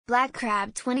Black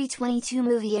Crab 2022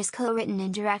 movie is co-written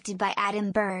and directed by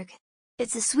Adam Berg.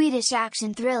 It's a Swedish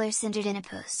action thriller centered in a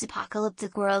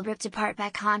post-apocalyptic world ripped apart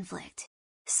by conflict.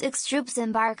 6 troops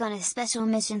embark on a special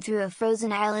mission through a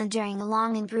frozen island during a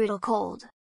long and brutal cold.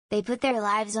 They put their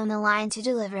lives on the line to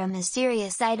deliver a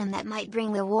mysterious item that might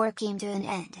bring the war game to an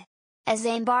end. As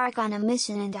they embark on a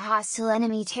mission into hostile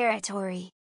enemy territory,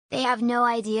 they have no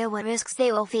idea what risks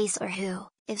they will face or who,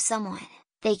 if someone,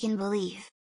 they can believe.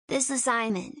 This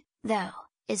assignment, though,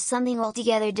 is something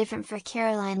altogether different for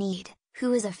Caroline Eade,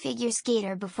 who is a figure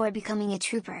skater before becoming a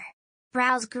trooper.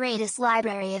 Browse greatest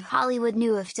library of Hollywood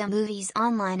new Afdah movies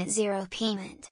online at 0 payment.